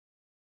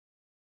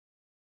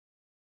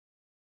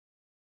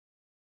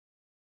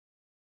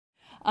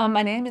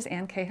My name is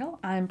Ann Cahill.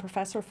 I'm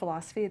professor of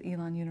philosophy at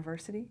Elon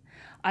University.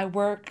 I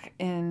work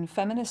in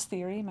feminist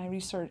theory. My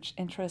research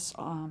interests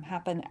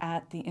happen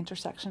at the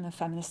intersection of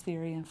feminist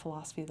theory and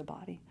philosophy of the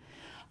body.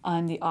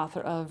 I'm the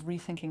author of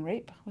Rethinking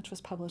Rape, which was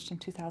published in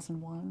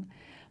 2001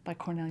 by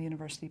Cornell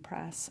University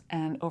Press,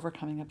 and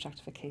Overcoming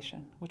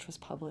Objectification, which was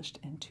published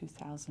in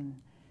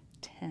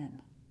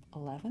 2010,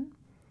 11?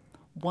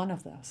 One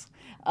of those,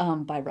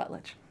 by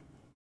Routledge.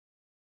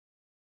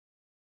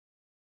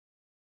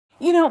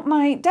 You know,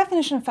 my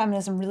definition of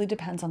feminism really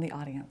depends on the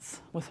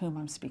audience with whom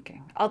I'm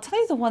speaking. I'll tell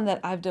you the one that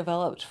I've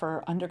developed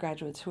for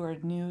undergraduates who are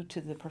new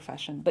to the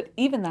profession, but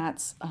even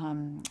that's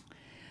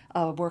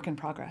a work in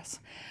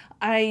progress.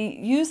 I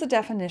use the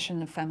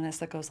definition of feminist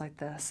that goes like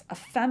this. A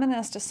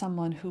feminist is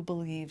someone who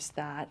believes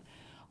that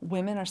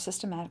women are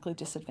systematically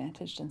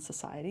disadvantaged in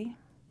society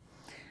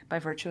by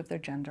virtue of their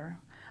gender,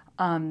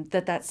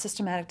 that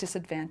systematic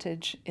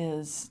disadvantage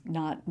is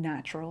not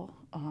natural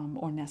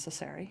or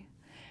necessary,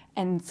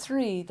 and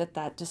three, that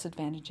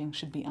disadvantaging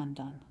should be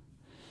undone.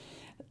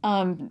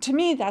 To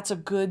me, that's a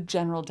good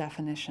general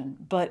definition,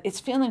 but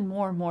it's feeling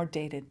more and more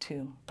dated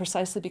too,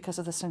 precisely because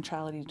of the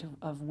centrality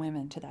of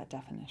women to that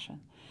definition.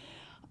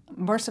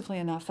 Mercifully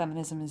enough,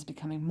 feminism is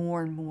becoming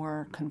more and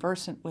more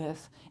conversant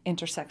with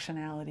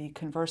intersectionality,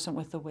 conversant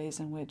with the ways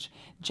in which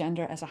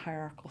gender as a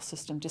hierarchical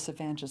system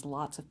disadvantages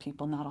lots of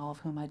people, not all of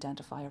whom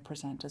identify or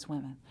present as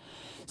women.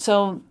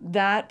 So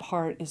that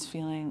part is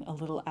feeling a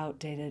little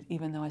outdated,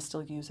 even though I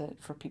still use it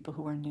for people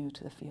who are new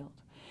to the field.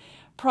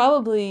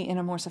 Probably in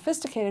a more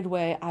sophisticated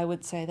way, I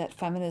would say that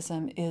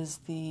feminism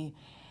is the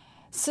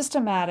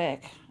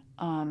systematic,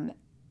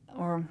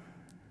 or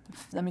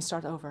let me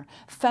start over.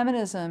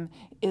 Feminism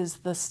is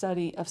the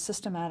study of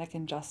systematic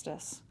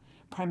injustice,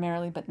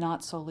 primarily but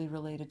not solely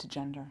related to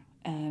gender.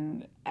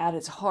 And at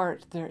its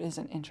heart, there is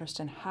an interest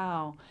in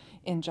how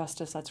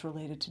injustice that's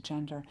related to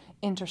gender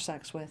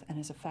intersects with and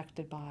is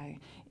affected by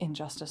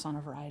injustice on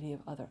a variety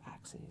of other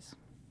axes.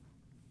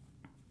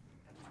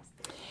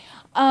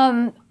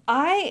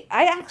 I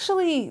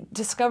actually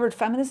discovered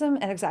feminism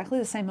at exactly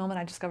the same moment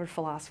I discovered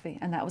philosophy,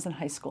 and that was in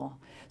high school.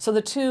 So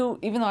the two,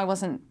 even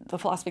though the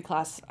philosophy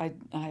class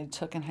I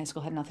took in high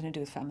school had nothing to do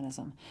with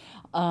feminism,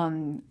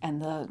 and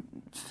the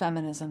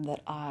feminism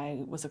that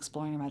I was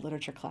exploring in my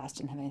literature class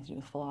didn't have anything to do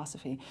with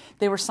philosophy.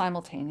 They were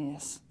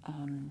simultaneous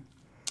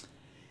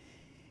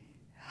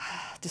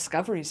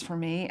discoveries for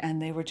me, and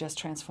they were just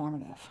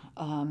transformative.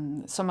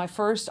 So my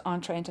first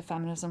entree into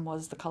feminism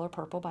was The Color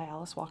Purple by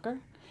Alice Walker.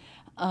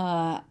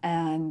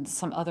 And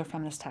some other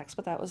feminist texts,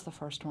 but that was the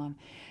first one.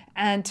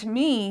 And to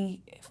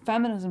me,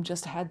 feminism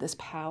just had this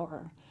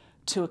power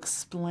to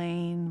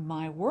explain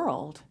my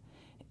world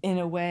in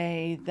a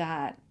way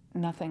that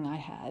nothing I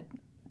had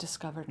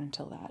discovered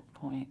until that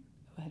point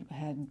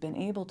had been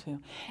able to.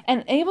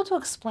 And able to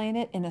explain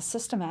it in a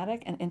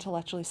systematic and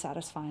intellectually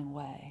satisfying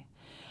way.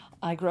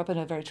 I grew up in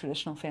a very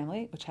traditional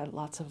family, which had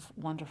lots of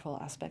wonderful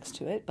aspects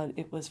to it, but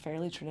it was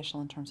fairly traditional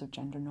in terms of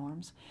gender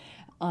norms.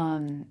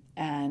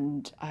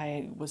 And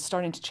I was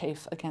starting to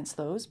chafe against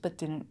those, but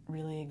didn't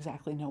really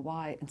exactly know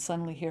why. And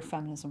suddenly here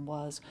feminism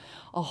was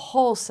a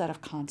whole set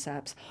of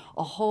concepts,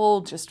 a whole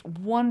just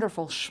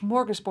wonderful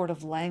smorgasbord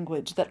of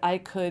language that I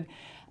could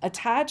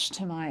attach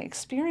to my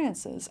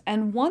experiences.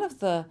 And one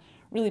of the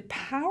really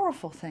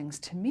powerful things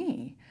to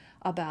me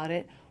about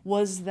it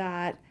was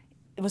that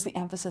it was the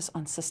emphasis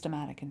on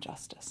systematic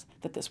injustice,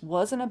 that this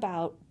wasn't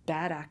about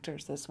bad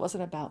actors, this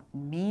wasn't about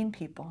mean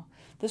people,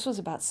 this was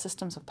about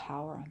systems of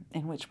power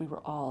in which we were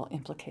all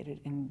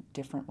implicated in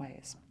different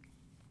ways.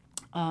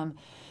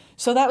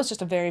 So that was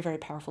just a very, very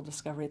powerful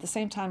discovery. At the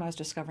same time, I was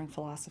discovering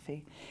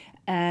philosophy,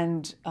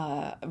 and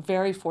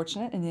very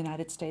fortunate in the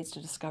United States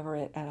to discover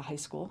it at a high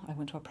school. I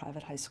went to a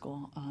private high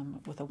school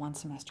with a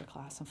one-semester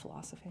class in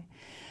philosophy.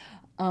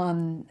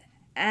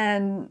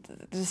 And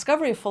the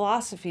discovery of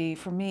philosophy,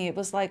 for me, it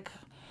was like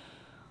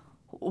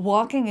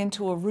walking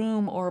into a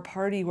room or a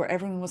party where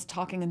everyone was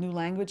talking a new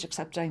language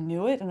except I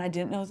knew it, and I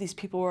didn't know these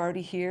people were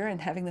already here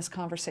and having this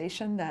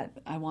conversation that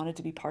I wanted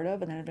to be part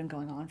of and that had been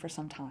going on for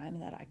some time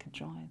and that I could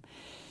join.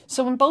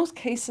 So in both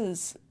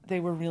cases, they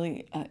were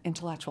really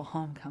intellectual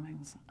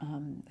homecomings,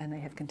 and they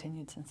have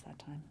continued since that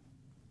time.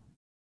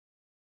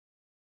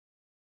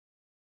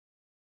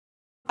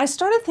 I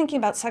started thinking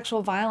about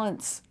sexual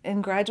violence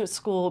in graduate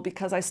school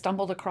because I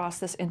stumbled across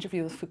this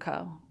interview with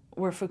Foucault,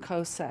 where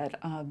Foucault said,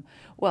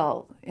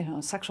 well, you know,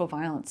 sexual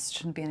violence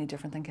shouldn't be any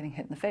different than getting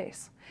hit in the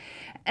face.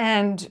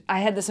 And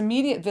I had this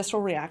immediate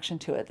visceral reaction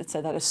to it that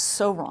said that is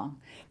so wrong.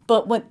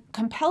 But what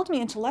compelled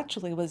me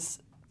intellectually was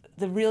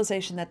the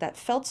realization that that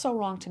felt so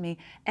wrong to me,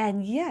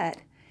 and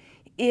yet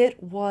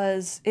it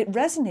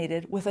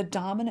resonated with a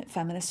dominant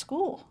feminist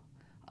school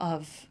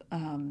of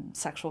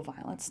sexual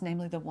violence,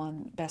 namely the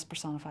one best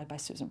personified by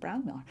Susan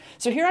Brown Miller.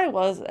 So here I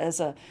was as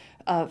a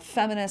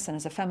feminist and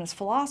as a feminist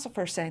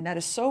philosopher saying that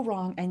is so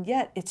wrong, and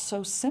yet it's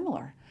so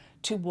similar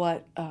to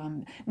what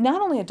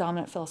not only a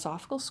dominant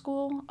philosophical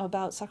school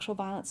about sexual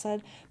violence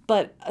said,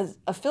 but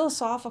a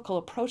philosophical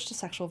approach to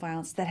sexual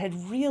violence that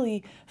had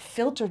really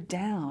filtered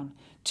down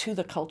to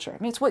the culture.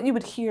 I mean, it's what you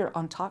would hear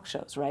on talk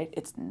shows, right?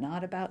 It's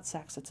not about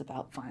sex, it's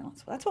about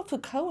violence. Well, that's what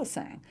Foucault was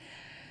saying.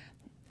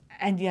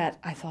 And yet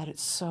I thought it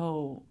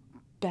so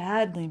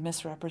badly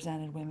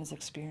misrepresented women's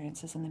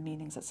experiences and the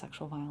meanings that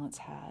sexual violence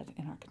had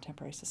in our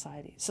contemporary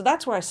society. So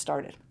that's where I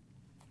started.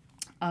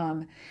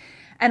 And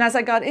as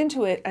I got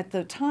into it at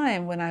the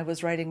time when I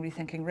was writing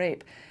Rethinking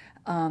Rape,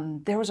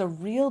 there was a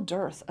real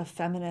dearth of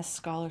feminist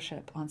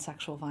scholarship on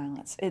sexual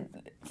violence.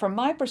 From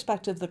my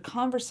perspective, the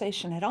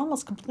conversation had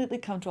almost completely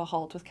come to a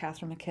halt with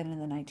Catherine McKinnon in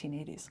the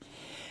 1980s.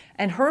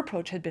 And her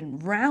approach had been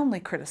roundly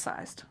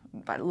criticized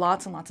by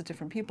lots and lots of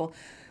different people.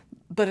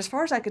 But as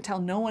far as I could tell,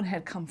 no one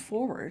had come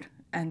forward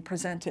and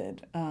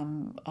presented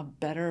a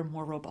better,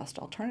 more robust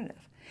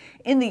alternative.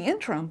 In the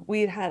interim,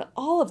 we had had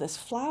all of this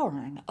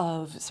flowering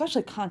of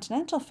especially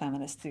continental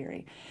feminist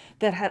theory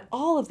that had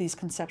all of these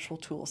conceptual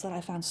tools that I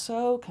found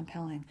so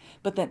compelling,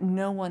 but that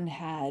no one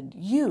had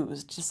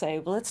used to say,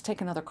 well, let's take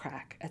another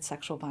crack at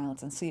sexual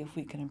violence and see if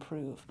we can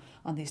improve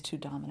on these two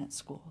dominant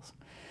schools.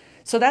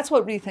 So that's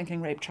what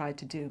Rethinking Rape tried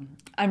to do.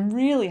 I'm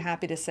really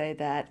happy to say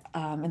that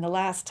in the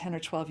last 10 or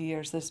 12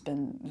 years, there's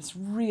been this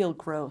real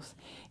growth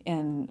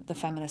in the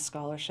feminist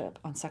scholarship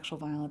on sexual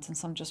violence and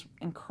some just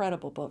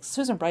incredible books.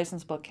 Susan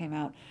Bryson's book came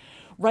out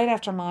right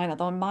after mine,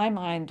 although in my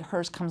mind,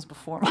 hers comes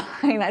before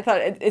mine. I thought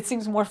it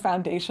seems more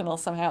foundational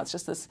somehow. It's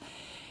just this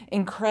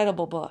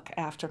incredible book,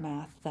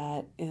 Aftermath,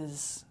 that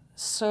is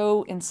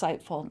so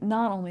insightful,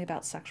 not only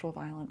about sexual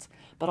violence,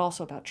 but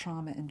also about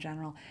trauma in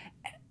general,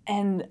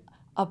 and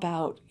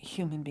about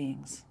human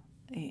beings,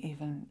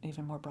 even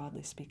more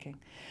broadly speaking.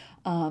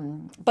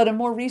 But in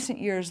more recent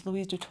years,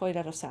 Louise Du Toit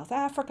out of South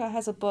Africa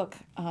has a book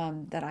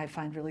that I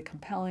find really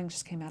compelling,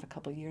 just came out a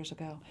couple years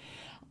ago.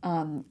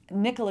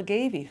 Nicola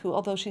Gavey, who,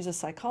 although she's a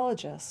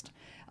psychologist,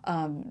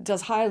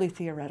 does highly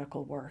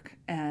theoretical work.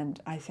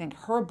 And I think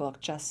her book,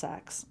 Just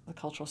Sex, The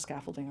Cultural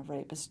Scaffolding of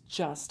Rape, is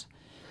just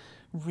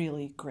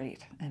really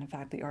great. And in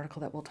fact, the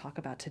article that we'll talk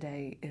about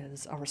today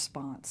is a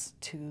response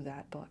to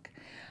that book.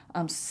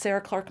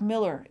 Sarah Clark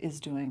Miller is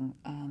doing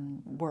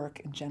work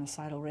in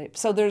genocidal rape.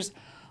 So there's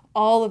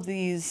all of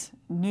these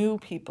new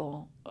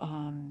people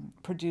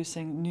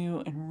producing new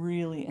and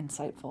really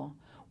insightful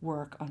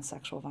work on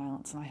sexual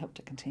violence, and I hope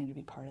to continue to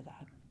be part of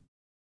that.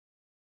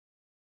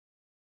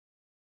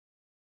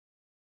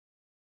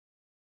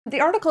 The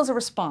article is a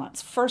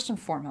response, first and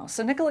foremost.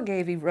 So Nicola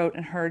Gavey wrote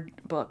in her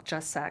book,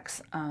 Just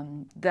Sex,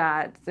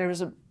 that there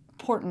was an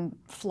important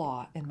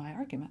flaw in my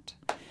argument,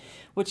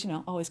 which,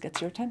 always gets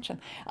your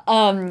attention.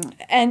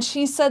 And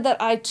she said that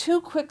I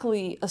too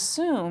quickly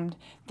assumed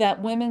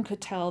that women could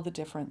tell the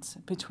difference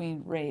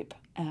between rape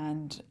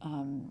and,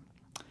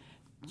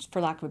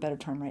 for lack of a better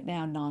term right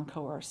now,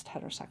 non-coerced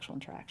heterosexual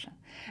interaction.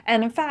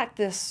 And in fact,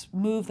 this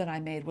move that I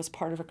made was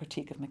part of a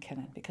critique of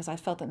McKinnon, because I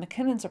felt that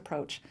McKinnon's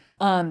approach,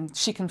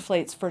 she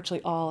conflates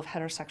virtually all of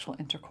heterosexual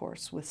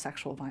intercourse with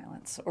sexual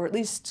violence, or at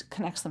least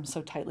connects them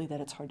so tightly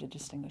that it's hard to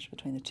distinguish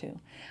between the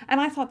two.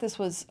 And I thought this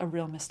was a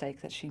real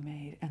mistake that she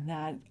made, and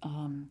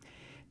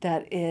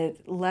that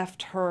it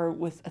left her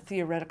with a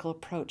theoretical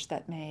approach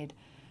that made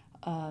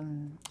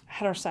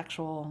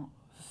heterosexual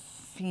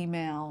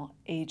female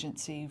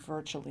agency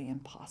virtually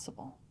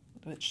impossible,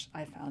 which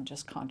I found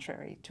just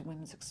contrary to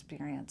women's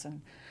experience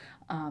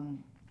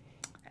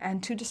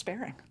and too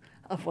despairing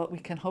of what we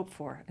can hope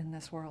for in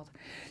this world.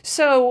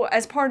 So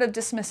as part of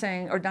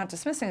dismissing, or not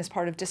dismissing, as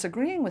part of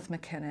disagreeing with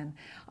McKinnon,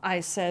 I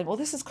said, well,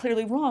 this is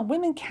clearly wrong.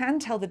 Women can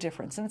tell the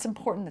difference, and it's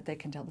important that they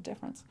can tell the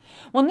difference.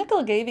 Well,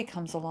 Nicola Gavey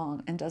comes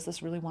along and does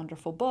this really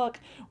wonderful book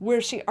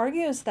where she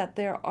argues that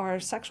there are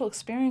sexual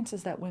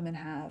experiences that women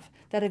have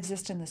that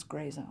exist in this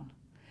gray zone.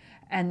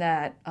 And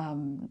that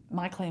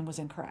my claim was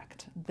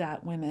incorrect,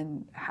 that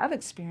women have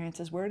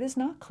experiences where it is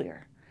not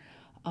clear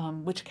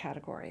which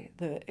category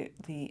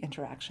the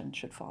interaction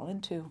should fall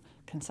into,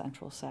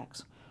 consensual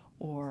sex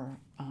or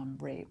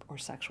rape or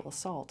sexual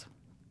assault.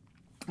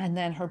 And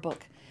then her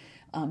book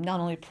not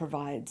only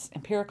provides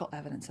empirical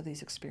evidence of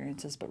these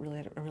experiences, but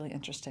really a really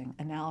interesting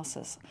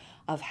analysis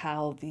of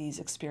how these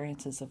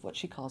experiences of what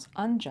she calls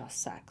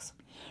unjust sex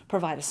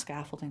provide a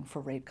scaffolding for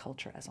rape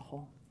culture as a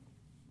whole.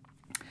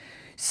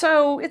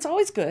 So it's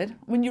always good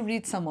when you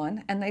read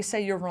someone and they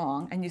say you're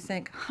wrong and you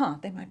think,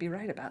 they might be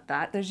right about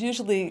that. There's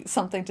usually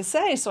something to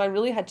say, so I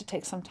really had to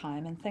take some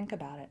time and think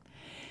about it.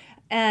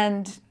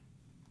 And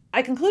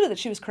I concluded that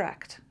she was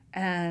correct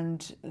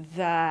and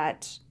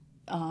that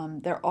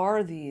there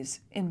are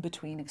these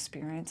in-between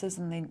experiences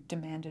and they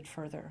demanded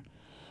further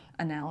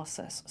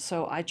analysis.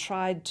 So I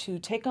tried to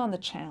take on the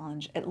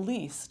challenge, at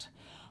least,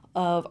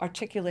 of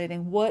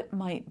articulating what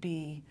might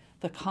be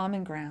the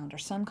common ground or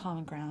some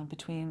common ground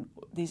between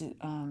these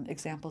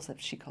examples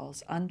that she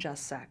calls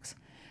unjust sex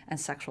and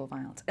sexual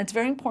violence. And it's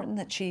very important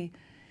that she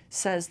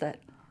says that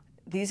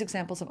these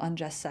examples of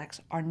unjust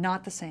sex are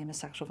not the same as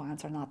sexual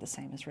violence, are not the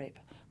same as rape,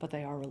 but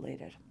they are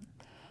related.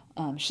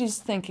 She's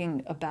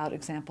thinking about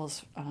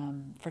examples,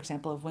 for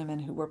example, of women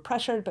who were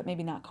pressured but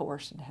maybe not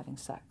coerced into having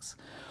sex,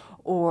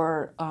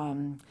 or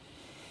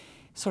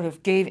sort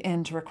of gave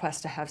in to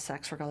requests to have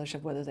sex regardless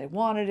of whether they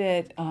wanted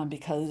it,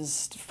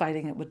 because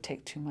fighting it would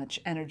take too much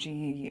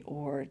energy,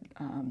 or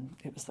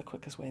it was the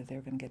quickest way that they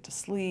were going to get to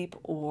sleep,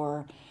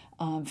 or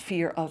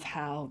fear of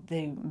how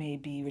they may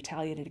be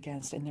retaliated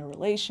against in their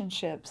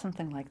relationship,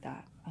 something like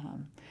that.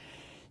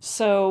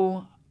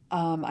 So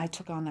I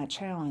took on that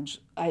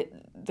challenge.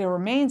 There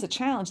remains a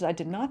challenge that I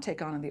did not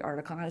take on in the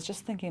article, and I was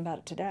just thinking about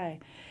it today.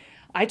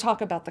 I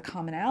talk about the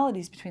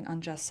commonalities between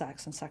unjust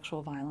sex and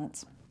sexual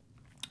violence,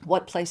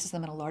 what places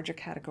them in a larger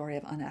category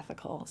of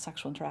unethical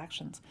sexual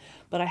interactions.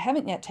 But I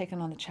haven't yet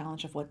taken on the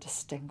challenge of what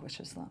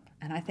distinguishes them,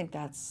 and I think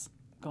that's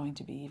going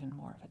to be even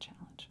more of a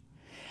challenge.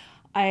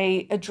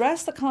 I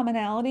address the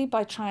commonality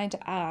by trying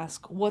to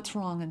ask what's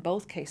wrong in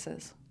both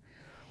cases.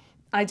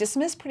 I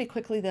dismiss pretty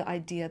quickly the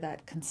idea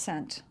that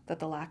consent, that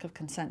the lack of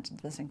consent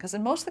is missing, because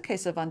in most of the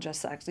cases of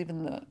unjust sex,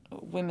 even the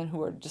women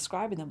who are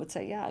describing them would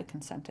say, yeah, I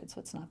consented, so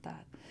it's not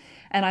that.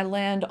 And I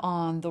land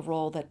on the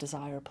role that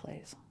desire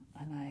plays,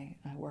 and I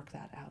work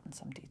that out in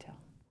some detail.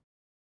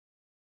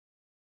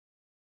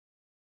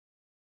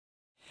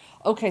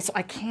 Okay, so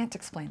I can't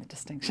explain the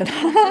distinction.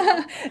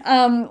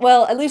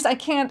 Well, at least I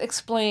can't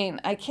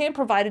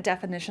provide a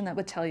definition that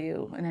would tell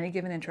you in any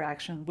given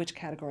interaction which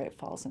category it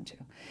falls into.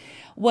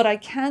 What I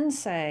can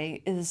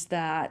say is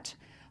that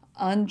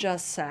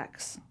unjust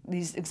sex,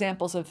 these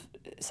examples of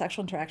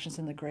sexual interactions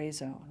in the gray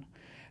zone,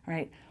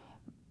 right,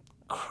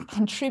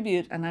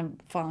 contribute, and I'm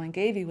following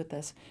Gavey with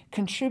this,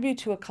 contribute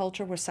to a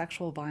culture where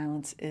sexual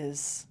violence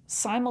is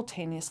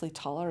simultaneously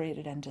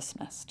tolerated and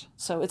dismissed.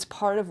 So it's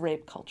part of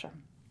rape culture.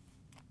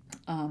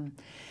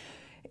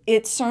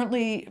 It's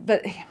certainly,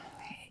 but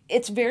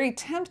it's very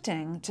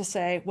tempting to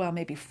say, well,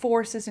 maybe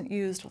force isn't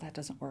used. Well, that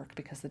doesn't work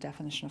because the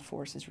definition of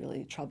force is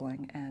really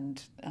troubling,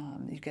 and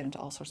you get into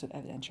all sorts of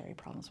evidentiary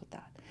problems with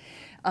that.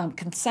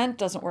 Consent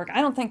doesn't work.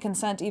 I don't think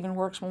consent even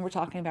works when we're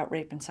talking about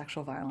rape and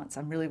sexual violence.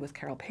 I'm really with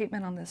Carol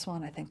Pateman on this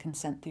one. I think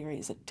consent theory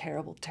is a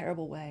terrible,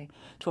 terrible way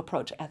to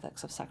approach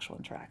ethics of sexual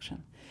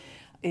interaction.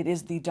 It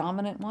is the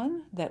dominant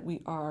one that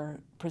we are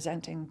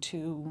presenting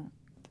to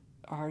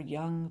our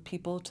young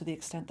people to the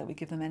extent that we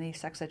give them any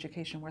sex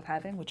education worth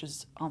having, which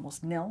is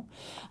almost nil.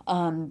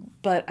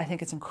 But I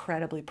think it's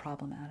incredibly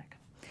problematic.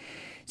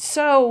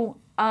 So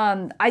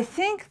I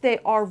think they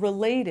are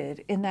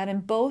related in that in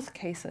both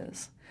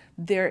cases,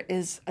 there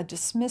is a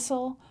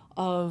dismissal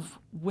of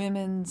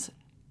women's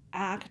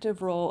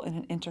active role in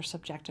an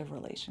intersubjective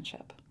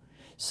relationship.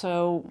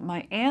 So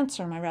my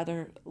answer, my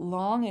rather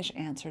longish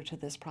answer to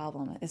this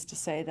problem is to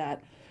say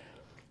that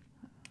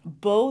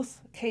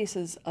both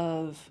cases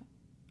of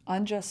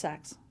unjust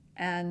sex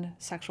and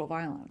sexual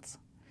violence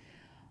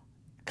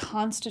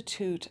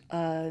constitute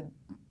a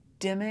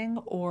dimming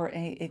or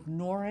a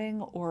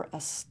ignoring or a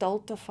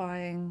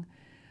stultifying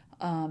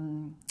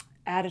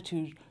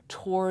attitude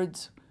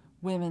towards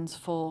women's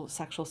full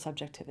sexual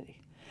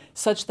subjectivity,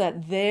 such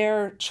that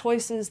their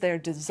choices, their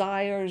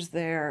desires,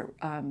 their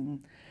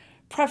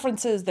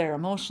preferences, their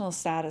emotional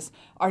status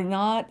are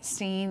not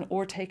seen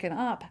or taken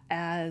up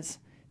as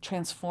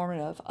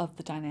transformative of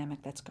the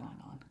dynamic that's going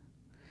on.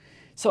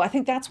 So I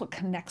think that's what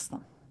connects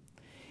them.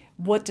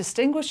 What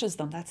distinguishes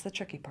them, that's the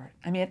tricky part.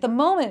 I mean, at the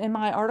moment in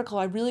my article,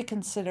 I really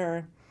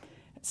consider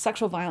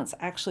sexual violence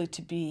actually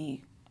to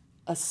be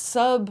a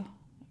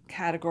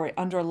subcategory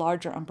under a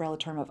larger umbrella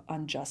term of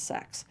unjust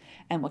sex.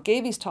 And what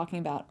Gavey's talking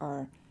about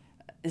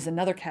is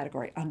another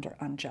category under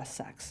unjust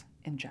sex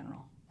in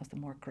general, of the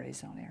more gray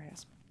zone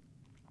areas.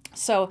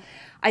 So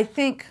I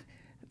think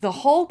the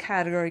whole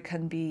category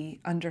can be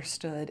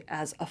understood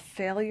as a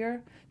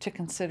failure to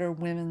consider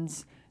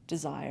women's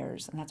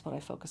desires, and that's what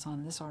I focus on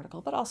in this article,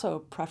 but also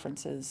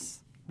preferences,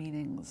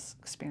 meanings,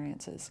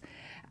 experiences,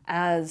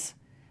 as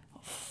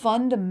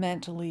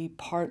fundamentally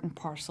part and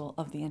parcel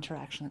of the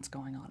interaction that's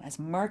going on, as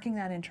marking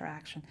that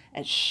interaction,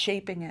 as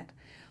shaping it,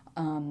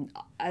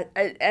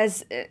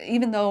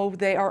 even though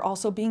they are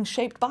also being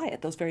shaped by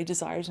it. Those very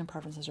desires and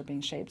preferences are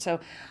being shaped. So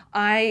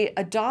I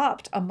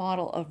adopt a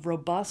model of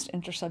robust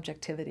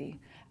intersubjectivity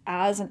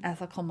as an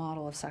ethical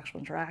model of sexual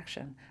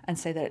interaction and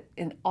say that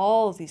in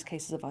all of these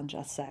cases of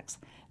unjust sex,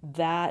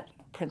 that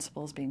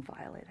principle is being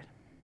violated.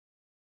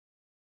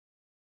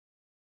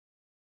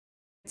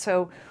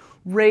 So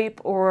rape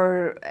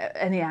or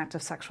any act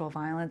of sexual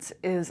violence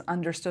is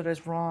understood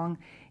as wrong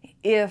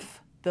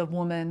if the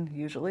woman,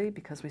 usually,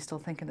 because we still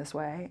think in this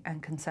way,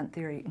 and consent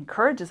theory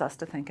encourages us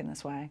to think in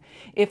this way,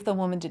 if the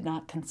woman did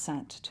not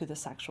consent to the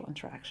sexual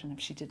interaction, if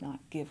she did not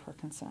give her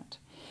consent.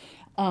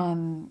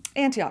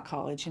 Antioch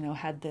College,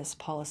 had this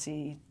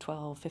policy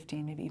 12,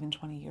 15, maybe even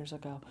 20 years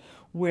ago,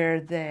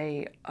 where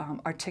they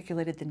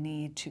articulated the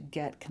need to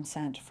get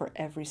consent for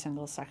every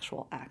single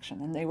sexual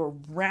action. And they were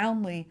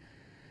roundly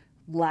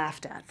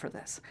laughed at for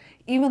this,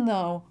 even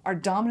though our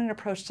dominant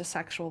approach to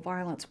sexual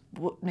violence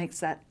makes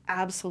that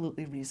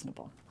absolutely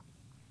reasonable.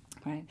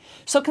 Right?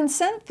 So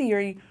consent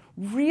theory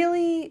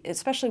really,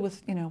 especially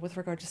with, with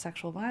regard to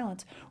sexual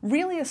violence,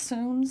 really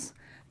assumes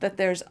that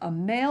there's a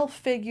male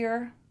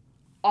figure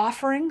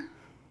offering,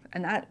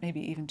 and that may be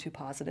even too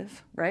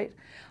positive, right?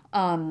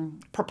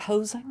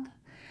 Proposing.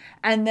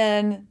 And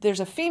then there's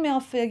a female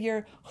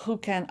figure who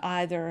can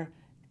either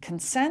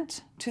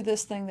consent to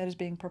this thing that is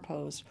being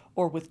proposed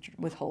or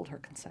withhold her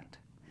consent.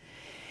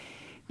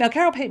 Now,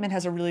 Carol Pateman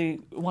has a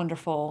really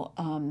wonderful,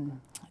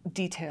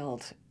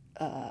 detailed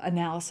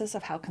analysis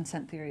of how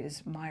consent theory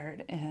is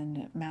mired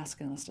in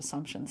masculinist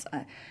assumptions.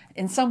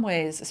 In some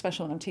ways,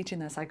 especially when I'm teaching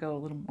this, I go a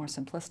little more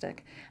simplistic,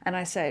 and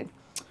I say,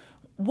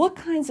 what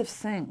kinds of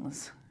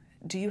things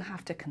do you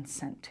have to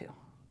consent to?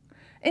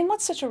 In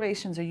what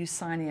situations are you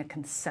signing a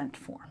consent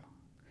form?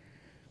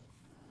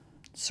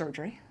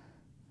 Surgery,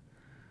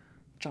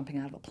 jumping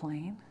out of a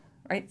plane,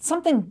 right?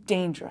 Something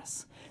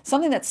dangerous,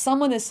 something that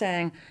someone is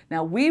saying,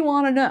 now we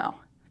want to know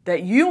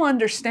that you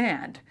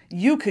understand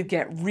you could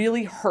get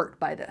really hurt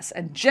by this.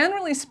 And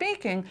generally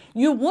speaking,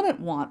 you wouldn't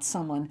want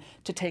someone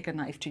to take a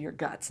knife to your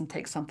guts and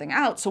take something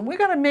out. So we're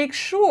going to make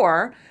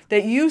sure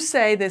that you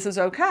say this is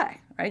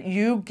okay, right?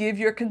 You give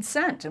your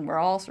consent, and we're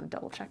all sort of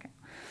double checking.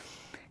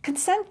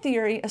 Consent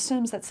theory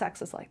assumes that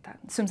sex is like that,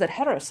 assumes that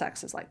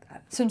heterosex is like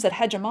that, assumes that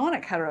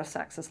hegemonic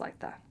heterosex is like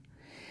that.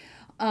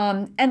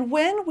 And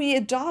when we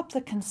adopt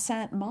the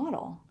consent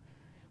model,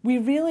 we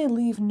really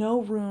leave no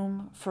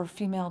room for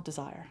female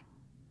desire,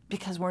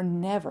 because we're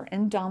never,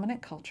 in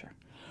dominant culture,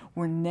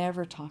 we're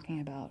never talking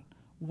about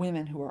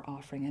women who are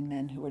offering and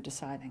men who are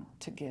deciding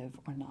to give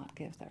or not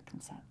give their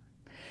consent.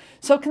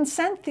 So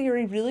consent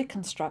theory really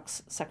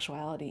constructs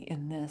sexuality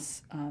in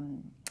this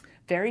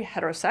very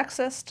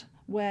heterosexist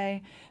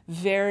way,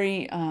 this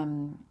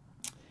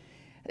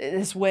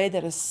way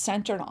that is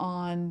centered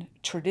on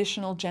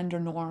traditional gender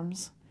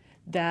norms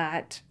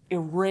that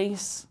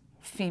erase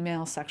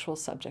female sexual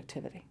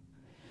subjectivity.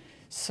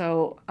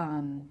 So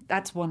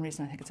that's one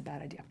reason I think it's a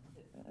bad idea.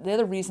 The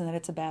other reason that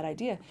it's a bad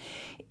idea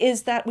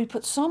is that we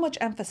put so much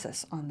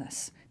emphasis on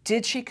this.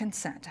 Did she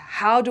consent?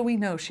 How do we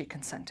know she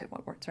consented?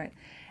 What words, right?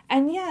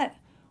 And yet,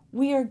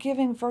 we are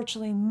giving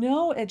virtually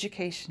no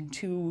education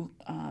to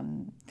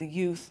the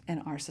youth in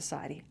our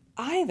society,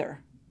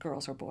 either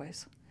girls or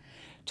boys,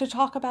 to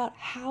talk about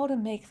how to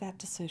make that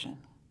decision.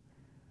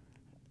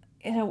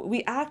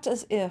 We act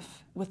as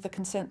if, with the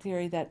consent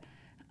theory, that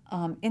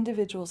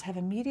individuals have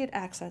immediate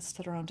access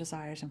to their own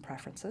desires and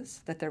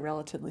preferences, that they're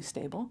relatively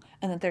stable,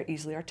 and that they're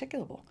easily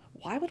articulable.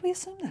 Why would we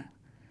assume that?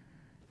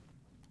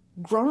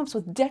 Grown-ups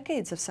with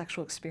decades of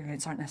sexual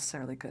experience aren't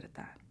necessarily good at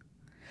that.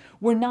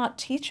 We're not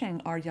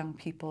teaching our young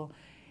people,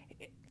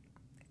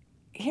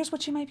 here's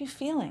what you might be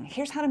feeling.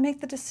 Here's how to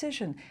make the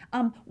decision.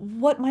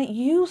 What might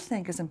you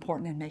think is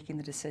important in making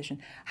the decision?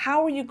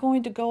 How are you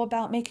going to go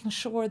about making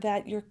sure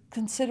that you're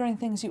considering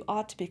things you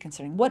ought to be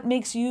considering? What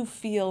makes you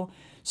feel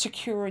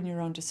secure in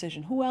your own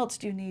decision? Who else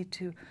do you need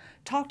to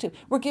talk to?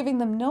 We're giving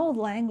them no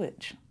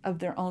language of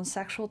their own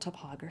sexual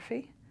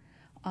topography.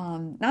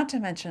 Not to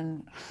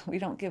mention, we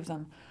don't give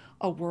them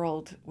a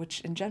world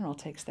which in general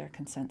takes their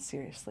consent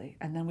seriously.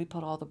 And then we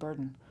put all the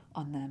burden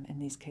on them in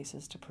these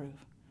cases to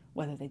prove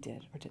whether they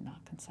did or did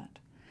not consent.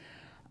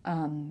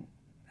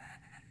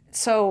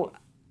 So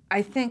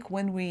I think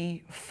when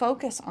we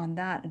focus on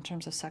that in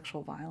terms of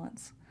sexual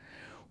violence,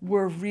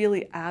 we're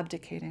really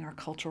abdicating our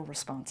cultural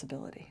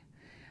responsibility.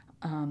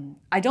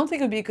 I don't think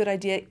it would be a good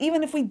idea,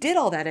 even if we did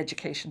all that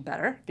education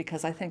better,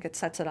 because I think it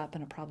sets it up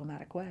in a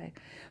problematic way.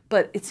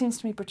 But it seems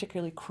to me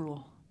particularly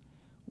cruel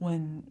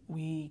when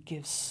we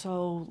give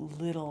so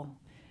little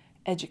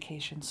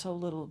education, so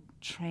little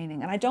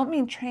training. And I don't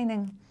mean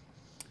training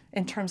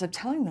in terms of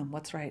telling them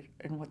what's right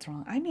and what's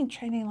wrong. I mean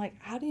training like,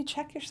 how do you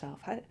check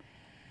yourself?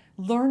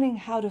 Learning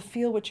how to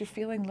feel what you're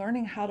feeling,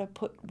 learning how to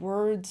put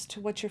words to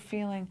what you're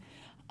feeling,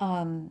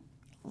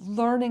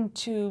 learning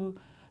to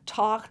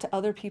talk to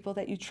other people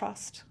that you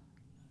trust.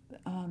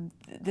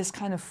 This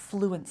kind of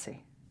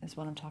fluency is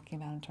what I'm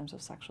talking about in terms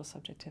of sexual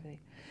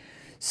subjectivity.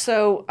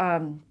 So,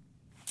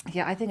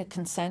 yeah, I think a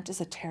consent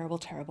is a terrible,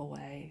 terrible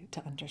way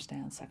to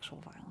understand sexual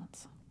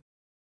violence.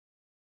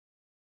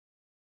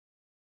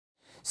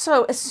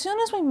 So as soon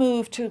as we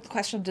move to the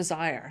question of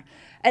desire,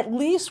 at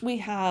least we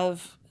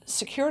have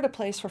secured a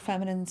place for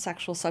feminine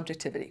sexual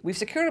subjectivity. We've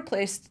secured a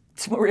place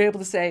where we're able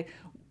to say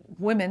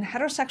women,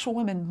 heterosexual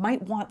women,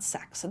 might want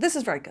sex. So this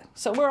is very good.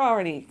 So we're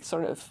already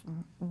sort of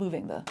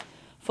moving the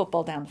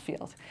football down the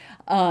field,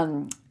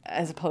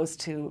 as opposed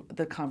to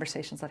the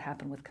conversations that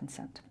happen with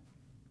consent.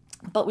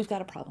 But we've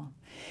got a problem.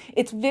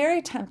 It's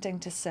very tempting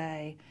to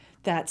say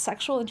that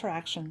sexual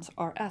interactions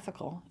are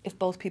ethical if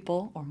both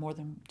people, or more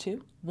than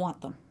two,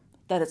 want them.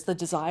 That it's the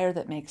desire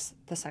that makes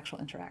the sexual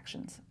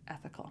interactions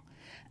ethical.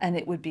 And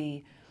it would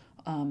be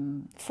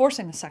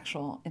forcing a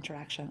sexual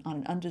interaction on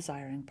an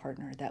undesiring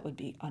partner that would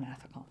be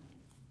unethical.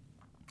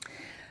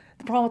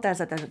 The problem with that is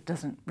that it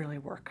doesn't really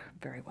work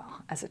very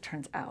well, as it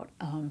turns out.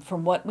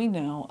 From what we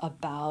know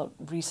about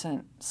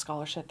recent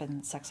scholarship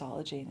in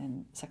sexology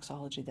and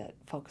sexology that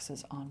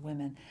focuses on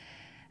women,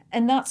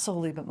 and not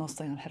solely, but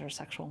mostly on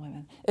heterosexual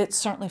women, it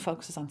certainly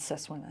focuses on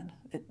cis women.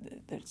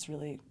 It's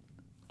really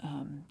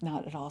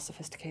not at all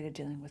sophisticated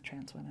dealing with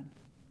trans women.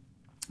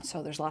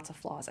 So there's lots of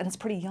flaws, and it's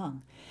pretty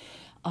young.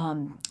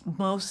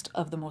 Most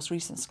of the most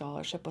recent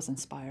scholarship was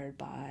inspired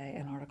by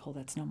an article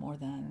that's no more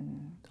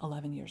than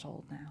 11 years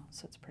old now,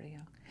 so it's pretty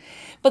young.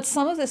 But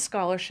some of this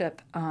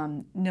scholarship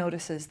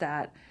notices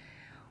that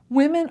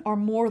women are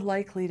more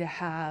likely to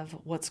have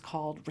what's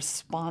called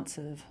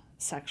responsive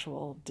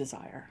sexual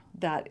desire.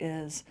 That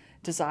is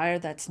desire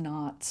that's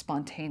not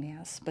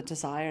spontaneous, but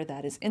desire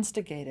that is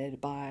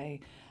instigated by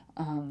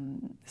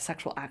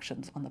sexual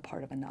actions on the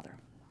part of another.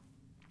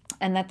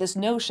 And that this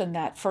notion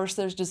that first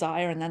there's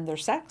desire and then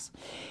there's sex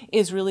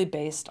is really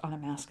based on a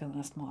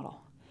masculinist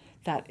model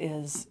that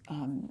is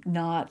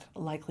not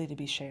likely to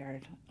be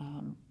shared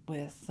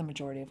with the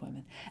majority of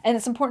women. And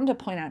it's important to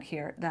point out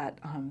here that,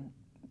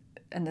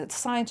 and the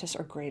scientists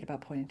are great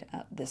about pointing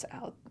this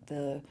out,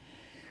 the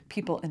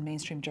people in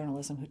mainstream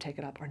journalism who take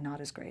it up are not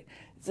as great.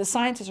 The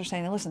scientists are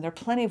saying, listen, there are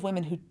plenty of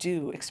women who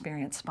do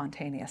experience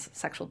spontaneous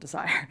sexual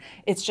desire.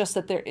 It's just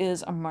that there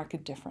is a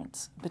marked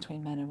difference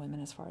between men and women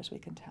as far as we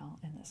can tell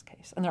in this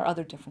case. And there are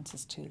other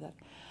differences too that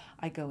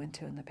I go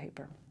into in the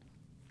paper.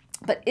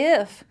 But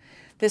if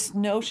this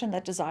notion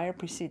that desire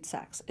precedes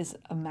sex is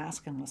a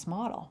masculinist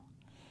model,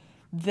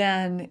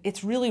 then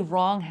it's really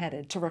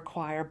wrong-headed to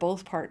require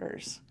both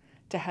partners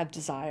to have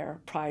desire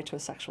prior to a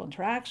sexual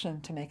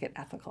interaction to make it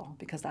ethical,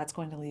 because that's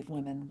going to leave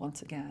women,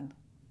 once again,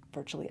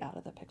 virtually out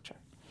of the picture.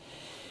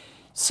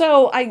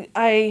 So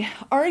I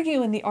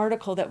argue in the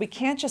article that we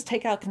can't just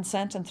take out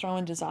consent and throw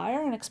in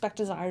desire and expect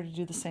desire to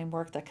do the same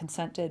work that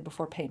consent did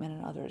before payment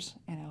and others,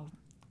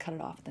 cut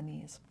it off at the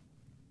knees.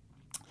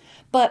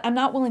 But I'm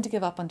not willing to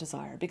give up on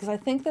desire, because I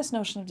think this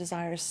notion of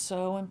desire is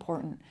so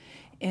important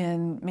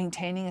in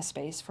maintaining a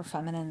space for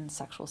feminine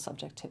sexual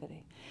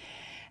subjectivity.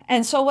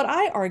 And so what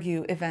I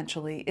argue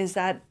eventually is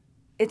that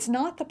it's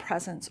not the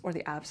presence or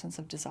the absence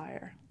of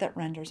desire that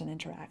renders an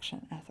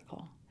interaction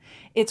ethical.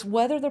 It's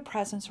whether the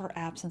presence or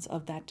absence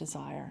of that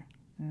desire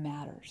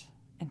matters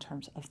in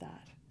terms of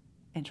that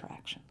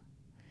interaction.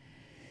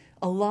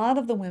 A lot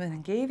of the women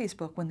in Gavy's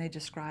book, when they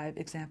describe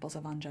examples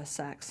of unjust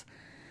sex,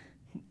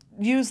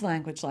 use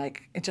language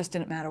like, it just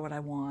didn't matter what I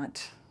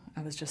want,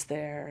 I was just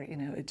there,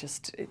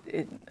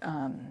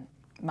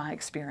 my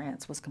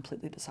experience was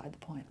completely beside the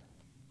point.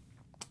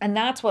 And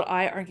that's what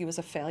I argue is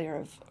a failure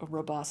of a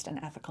robust and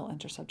ethical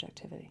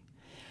intersubjectivity.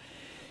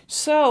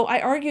 So I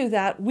argue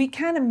that we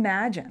can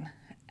imagine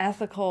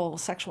ethical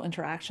sexual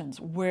interactions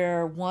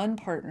where one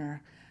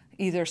partner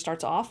either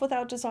starts off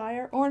without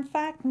desire or in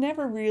fact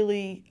never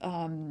really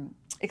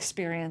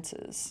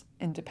experiences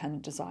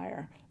independent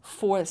desire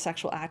for the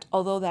sexual act,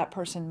 although that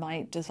person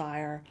might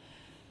desire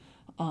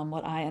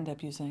what I end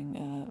up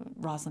using,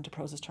 Rosalind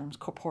DeProse's terms,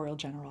 corporeal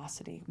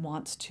generosity,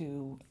 wants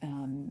to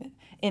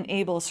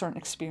enable a certain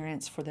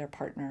experience for their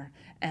partner.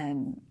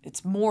 And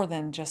it's more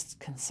than just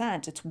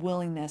consent, it's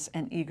willingness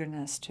and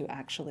eagerness to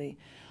actually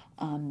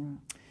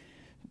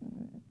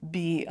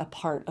be a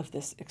part of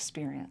this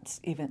experience,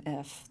 even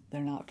if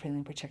they're not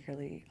feeling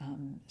particularly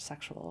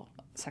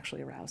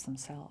sexually aroused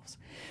themselves.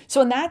 So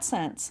in that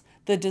sense,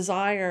 the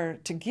desire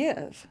to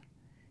give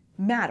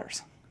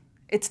matters.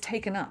 It's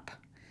taken up.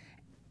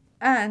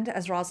 And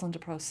as Rosalind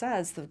DeProse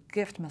says, the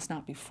gift must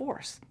not be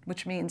forced,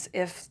 which means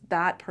if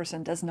that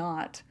person does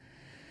not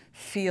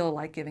feel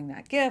like giving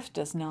that gift,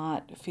 does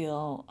not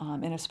feel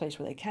in a space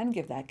where they can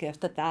give that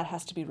gift, that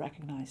has to be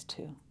recognized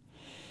too.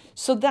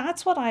 So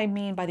that's what I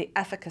mean by the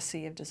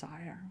efficacy of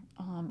desire,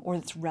 or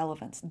its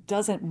relevance. It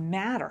doesn't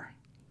matter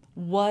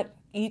what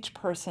each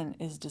person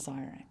is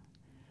desiring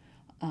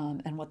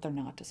and what they're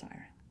not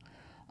desiring.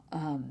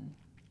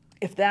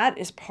 If that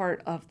is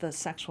part of the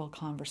sexual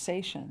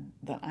conversation,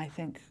 then I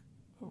think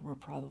we're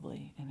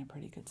probably in a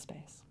pretty good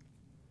space.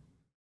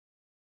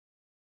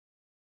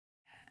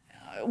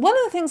 One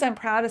of the things I'm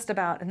proudest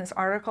about in this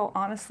article,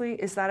 honestly,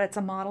 is that it's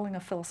a modeling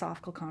of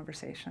philosophical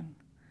conversation.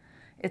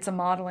 It's a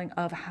modeling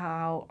of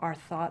how our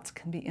thoughts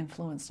can be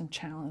influenced and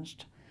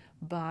challenged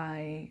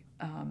by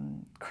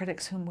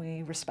critics whom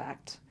we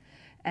respect,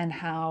 and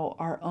how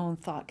our own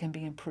thought can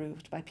be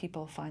improved by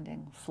people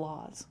finding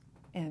flaws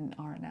in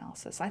our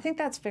analysis. I think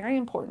that's very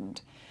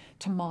important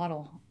to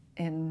model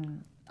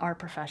in our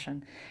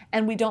profession,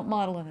 and we don't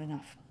model it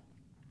enough.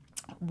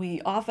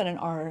 We often in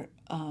our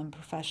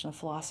profession of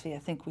philosophy, I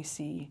think we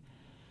see,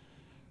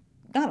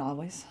 not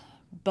always,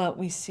 but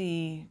we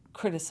see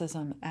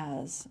criticism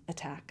as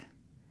attack,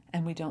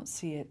 and we don't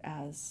see it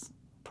as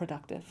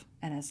productive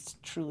and as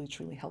truly,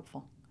 truly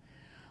helpful.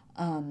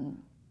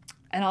 And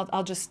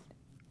I'll just,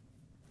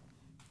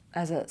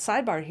 as a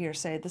sidebar here,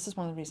 say this is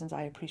one of the reasons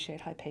I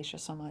appreciate Hypatia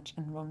so much,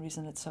 and one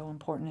reason it's so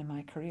important in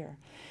my career.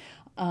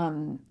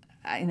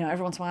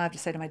 Every once in a while I have to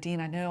say to my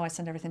dean, I know I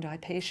send everything to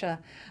Hypatia,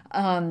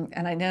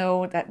 and I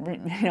know that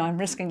I'm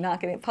risking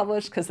not getting it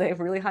published because they have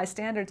really high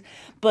standards,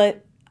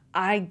 but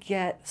I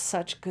get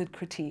such good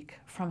critique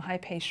from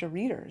Hypatia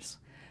readers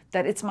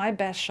that it's my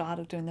best shot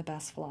of doing the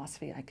best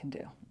philosophy I can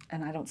do.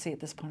 And I don't see at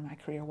this point in my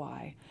career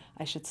why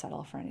I should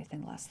settle for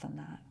anything less than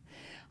that.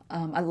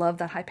 I love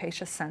that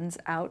Hypatia sends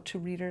out to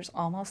readers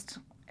almost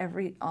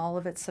all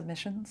of its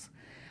submissions.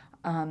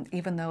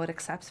 even though it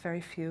accepts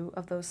very few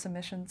of those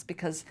submissions,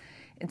 because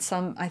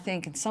I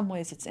think in some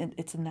ways it's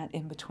in that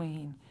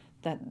in-between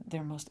that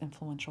their most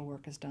influential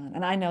work is done.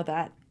 And I know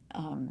that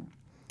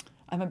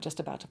I'm just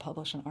about to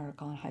publish an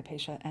article on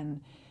Hypatia,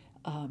 and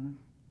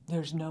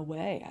there's no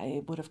way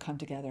it would have come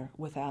together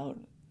without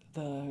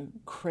the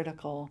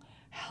critical,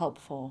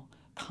 helpful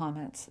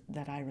comments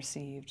that I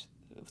received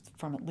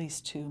from at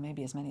least 2,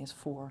 maybe as many as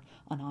 4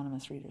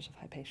 anonymous readers of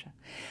Hypatia.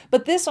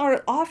 But this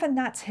art, often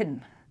that's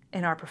hidden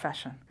in our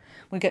profession.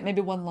 We get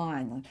maybe one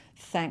line, like,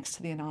 thanks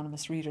to the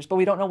anonymous readers, but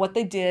we don't know what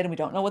they did and we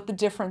don't know what the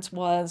difference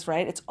was,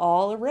 right? It's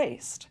all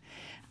erased.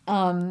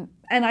 And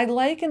I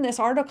like in this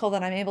article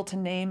that I'm able to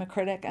name a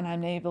critic and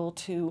I'm able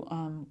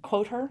to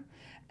quote her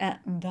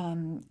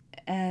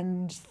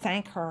and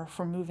thank her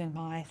for moving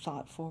my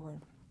thought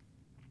forward.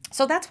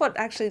 So that's what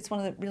actually, it's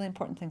one of the really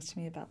important things to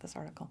me about this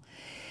article.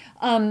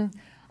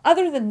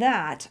 Other than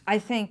that, I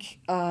think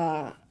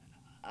I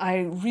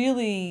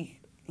really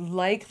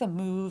like the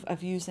move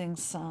of using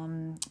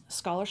some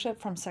scholarship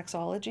from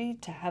sexology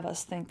to have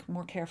us think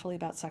more carefully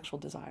about sexual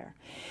desire.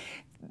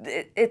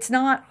 It's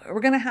not,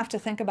 we're going to have to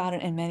think about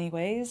it in many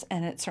ways,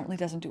 and it certainly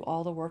doesn't do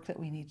all the work that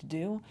we need to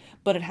do,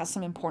 but it has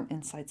some important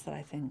insights that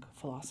I think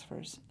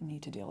philosophers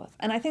need to deal with.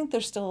 And I think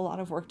there's still a lot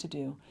of work to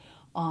do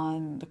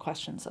on the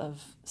questions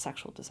of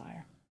sexual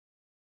desire.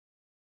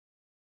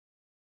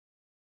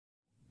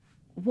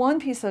 One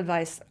piece of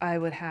advice I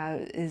would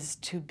have is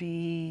to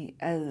be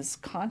as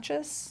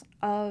conscious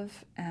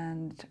of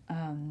and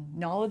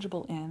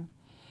knowledgeable in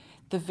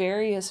the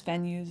various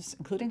venues,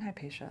 including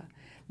Hypatia,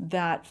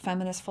 that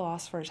feminist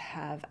philosophers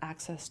have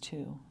access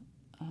to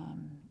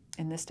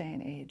in this day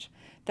and age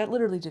that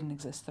literally didn't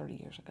exist 30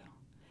 years ago.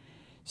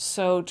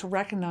 So to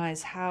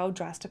recognize how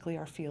drastically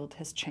our field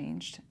has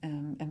changed,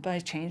 and by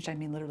changed I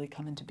mean literally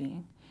come into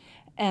being,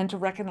 and to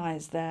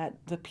recognize that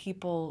the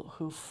people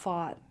who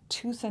fought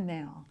tooth and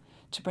nail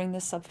to bring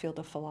this subfield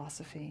of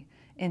philosophy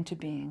into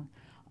being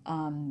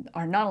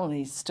are not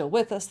only still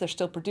with us, they're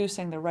still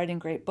producing, they're writing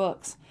great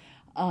books,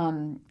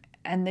 and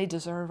they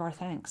deserve our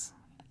thanks.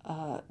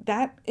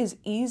 That is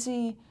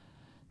easy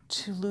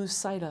to lose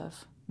sight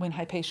of when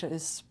Hypatia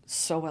is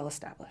so well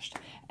established,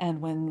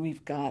 and when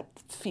we've got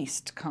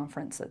Feast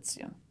conference that's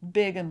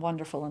big and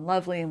wonderful and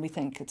lovely, and we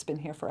think it's been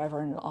here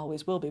forever and it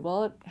always will be.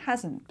 Well, it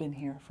hasn't been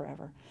here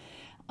forever.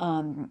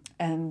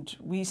 And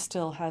we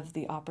still have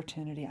the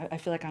opportunity. I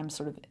feel like I'm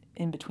sort of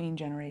in between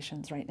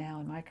generations right now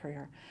in my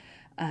career,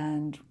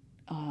 and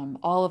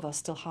all of us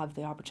still have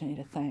the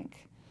opportunity to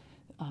thank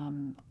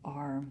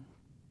our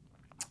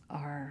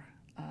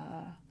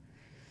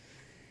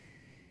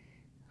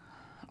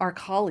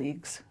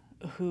colleagues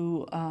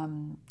who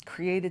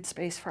created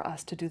space for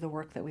us to do the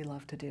work that we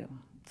love to do.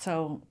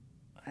 So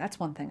that's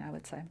one thing I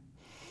would say.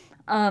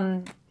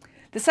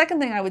 The second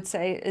thing I would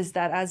say is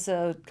that as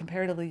a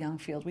comparatively young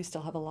field, we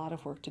still have a lot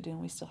of work to do,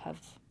 and we still have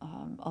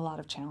a lot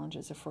of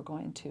challenges if we're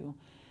going to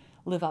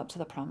live up to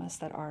the promise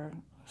that our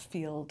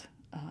field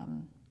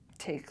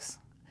takes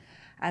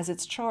as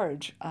its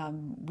charge.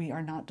 We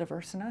are not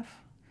diverse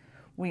enough.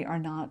 We are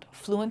not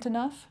fluent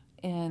enough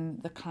in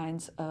the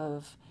kinds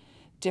of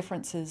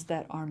differences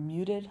that are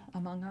muted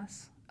among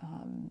us.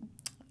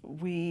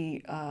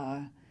 We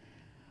are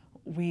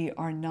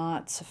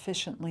not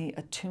sufficiently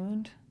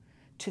attuned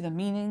to the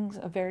meanings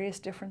of various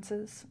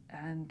differences,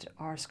 and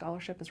our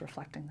scholarship is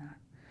reflecting that.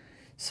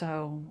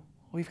 So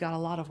we've got a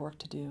lot of work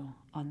to do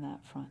on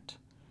that front.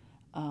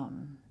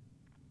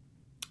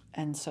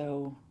 And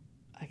so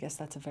I guess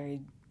that's a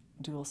very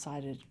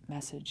dual-sided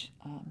message.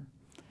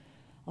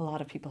 A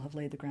lot of people have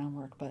laid the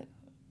groundwork, but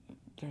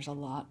there's a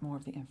lot more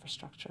of the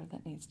infrastructure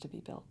that needs to be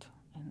built,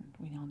 and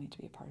we all need to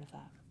be a part of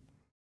that.